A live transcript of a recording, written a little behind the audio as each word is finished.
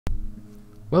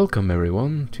Welcome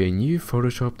everyone to a new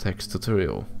Photoshop text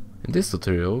tutorial. In this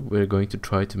tutorial we're going to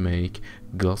try to make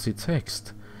glossy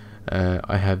text.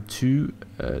 I have two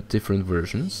different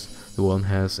versions. The one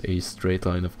has a straight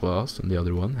line of glass and the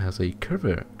other one has a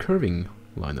curving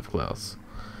line of glass.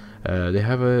 They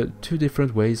have two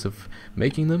different ways of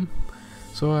making them,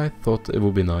 so I thought it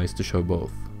would be nice to show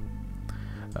both.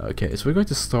 Okay, so we're going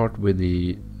to start with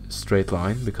the straight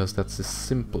line because that's the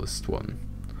simplest one.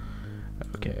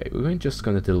 Okay, we're just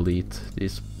going to delete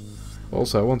these.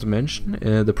 Also, I want to mention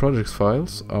the projects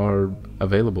files are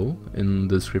available in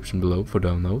the description below for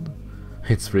download.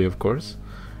 It's free, of course.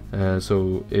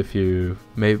 So if you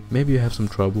maybe you have some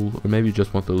trouble, or maybe you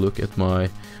just want to look at my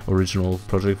original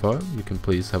project file, you can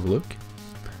please have a look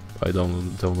by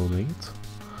downloading it.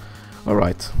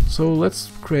 Alright, so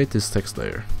let's create this text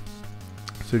layer.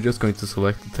 So you're just going to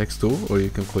select the text tool, or you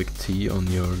can click T on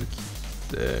your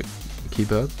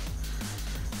keypad.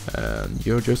 And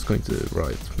you're just going to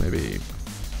write maybe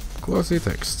glossy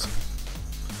text.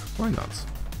 Why not?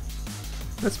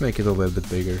 Let's make it a little bit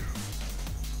bigger.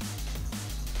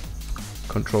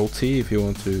 Control T if you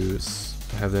want to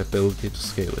have the ability to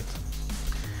scale it.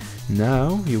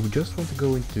 Now you just want to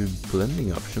go into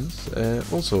blending options.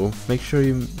 Also make sure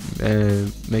you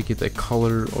make it a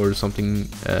color or something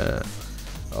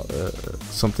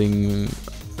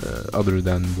other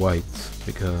than white,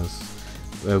 because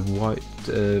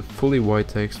fully white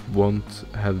text won't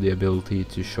have the ability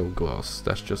to show gloss.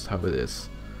 That's just how it is.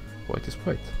 White is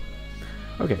white.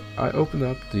 Okay, I open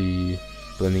up the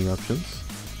blending options.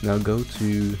 Now go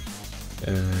to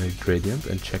gradient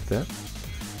and check that.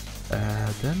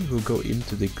 Then we'll go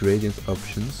into the gradient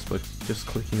options by just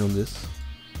clicking on this,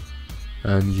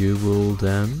 and you will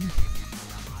then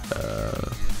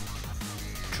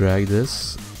drag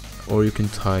this, or you can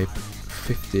type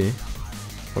 50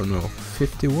 or no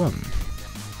 51.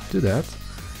 Do that,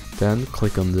 then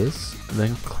click on this,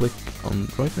 then click on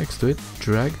right next to it,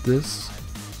 drag this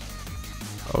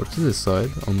over to this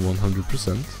side on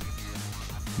 100%.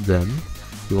 Then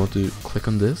you want to click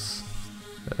on this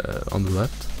on the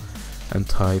left and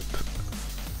type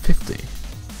 50.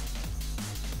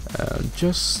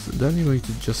 Then you're going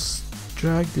to just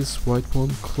drag this white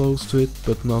one close to it,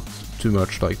 but not too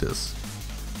much like this,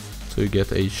 so you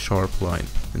get a sharp line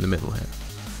in the middle here.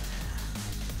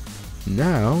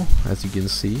 Now, as you can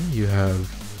see, you have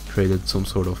created some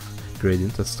sort of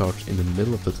gradient that starts in the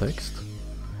middle of the text,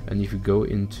 and if you go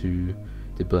into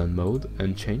the blend mode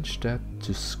and change that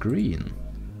to screen,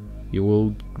 you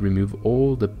will remove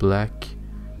all the black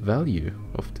value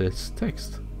of this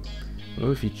text.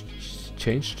 Well, if you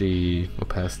change the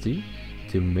opacity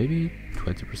to maybe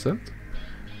 20%,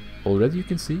 already you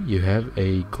can see you have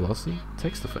a glossy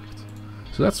text effect.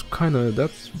 So that's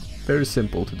very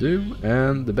simple to do,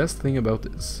 and the best thing about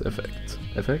this effect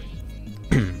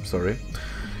sorry,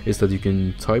 is that you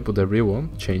can type whatever you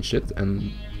want, change it,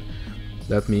 and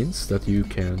that means that you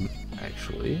can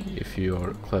actually, if you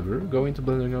are clever, go into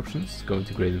blending options, go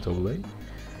into gradient overlay,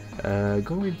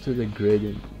 go into the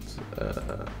gradient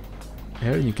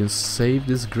here, you can save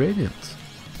this gradient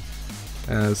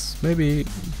as maybe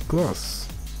gloss.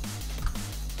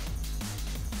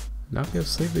 Now we have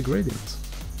saved the gradient.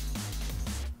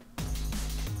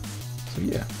 So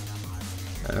yeah.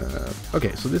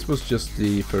 Okay, so this was just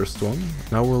the first one.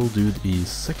 Now we'll do the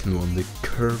second one, the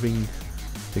curving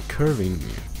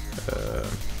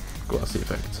glossy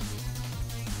effect,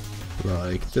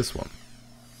 like this one.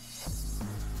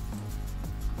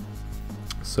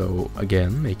 So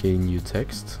again, make a new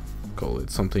text, call it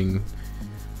something,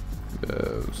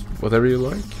 whatever you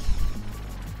like.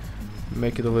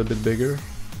 Make it a little bit bigger.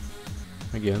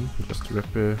 Again, just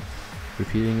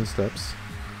repeating the steps.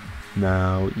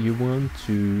 Now you want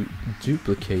to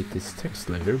duplicate this text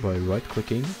layer by right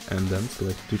clicking and then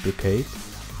select duplicate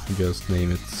and just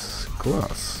name it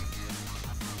glass.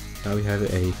 Now we have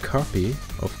a copy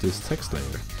of this text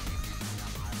layer.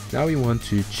 Now we want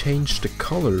to change the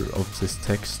color of this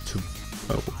text to,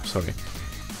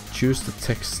 choose the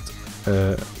text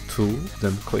tool,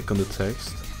 then click on the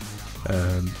text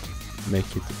and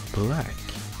make it black.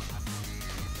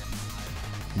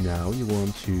 Now you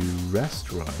want to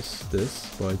rasterize this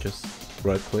by just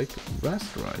right click,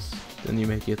 rasterize. Then you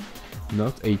make it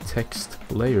not a text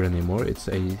layer anymore, it's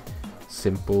a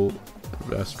simple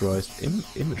rasterized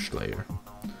image layer.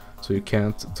 So you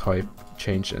can't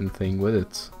change anything with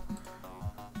it.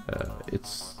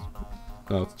 It's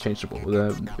not changeable.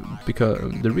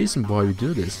 Because the reason why we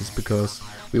do this is because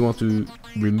we want to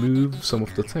remove some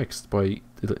of the text by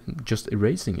just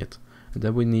erasing it. And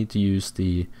then we need to use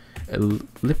the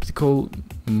Elliptical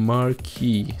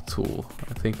Marquee tool.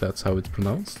 I think that's how it's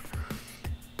pronounced.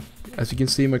 as you can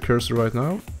see my cursor right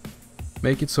now,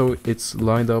 make it so it's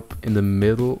lined up in the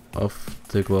middle of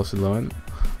the glossy line.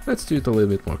 Let's do it a little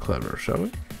bit more clever, shall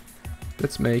we?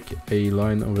 Let's make a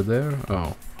line over there.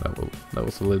 Oh, that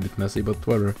was a little bit messy, but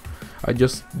whatever. I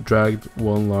just dragged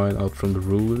one line out from the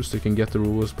rulers. You can get the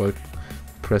rulers by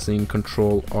pressing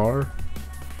Ctrl R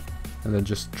and then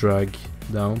just drag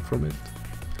down from it.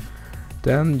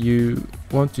 Then you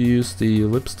want to use the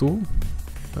Ellipse Tool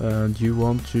and you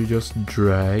want to just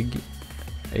drag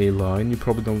a line. You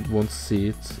probably don't won't see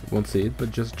it,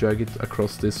 but just drag it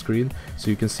across this screen so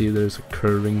you can see there's a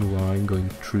curving line going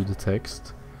through the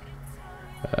text.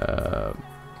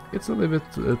 It's a little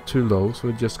bit too low, so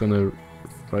we're just gonna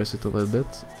raise it a little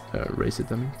bit. Raise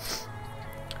it, I mean.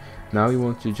 Now you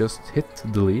want to just hit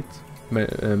delete.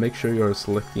 Make sure you are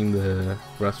selecting the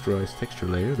rasterized texture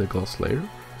layer, the gloss layer.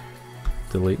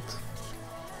 Delete.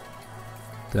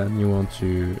 Then you want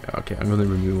to, okay, I'm gonna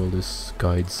remove all these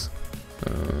guides.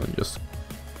 Just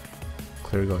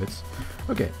clear guides.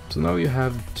 Okay, so now you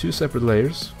have two separate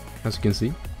layers, as you can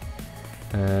see.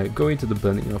 Go into the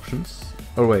blending options.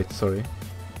 Oh wait, sorry.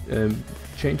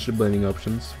 Change the blending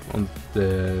options on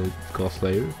the gloss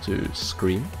layer to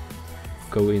screen.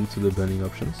 Go into the blending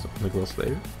options on the gloss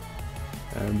layer,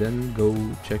 and then go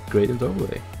check gradient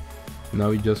overlay. Now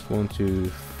you just want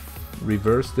to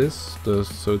reverse this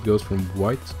so it goes from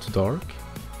white to dark,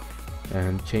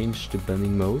 and change the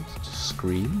blending mode to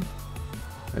screen,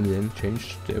 and then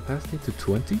change the opacity to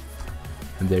 20,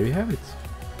 and there you have it,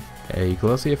 a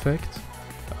glossy effect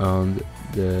on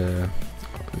the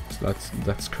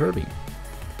that's curving.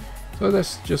 So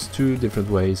that's just two different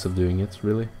ways of doing it,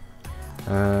 really.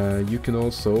 You can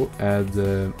also add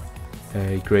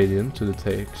a gradient to the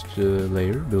texture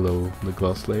layer below the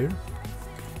gloss layer,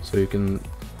 so you can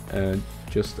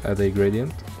just add a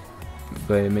gradient,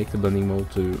 make the blending mode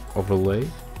to overlay,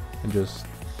 and just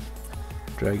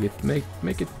drag it,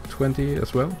 make it 20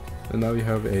 as well, and now you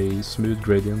have a smooth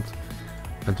gradient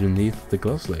underneath the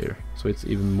gloss layer, so it's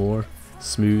even more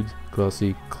smooth,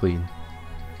 glossy, clean.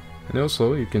 And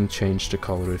also you can change the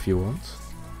color if you want.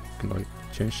 You can like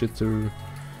change it to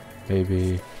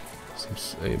maybe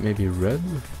maybe red,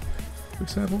 for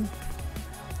example.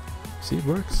 See, it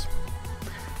works.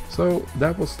 So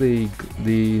that was the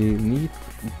neat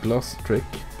gloss trick.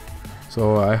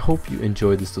 So I hope you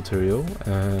enjoyed this tutorial,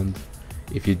 and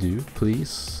if you do,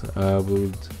 please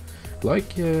would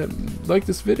like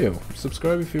this video,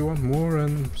 subscribe if you want more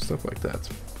and stuff like that.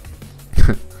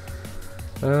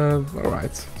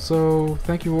 Alright, so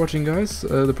thank you for watching, guys.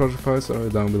 The project files are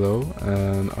down below,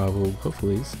 and I will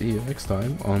hopefully see you next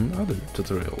time on other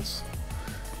tutorials.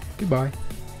 Goodbye.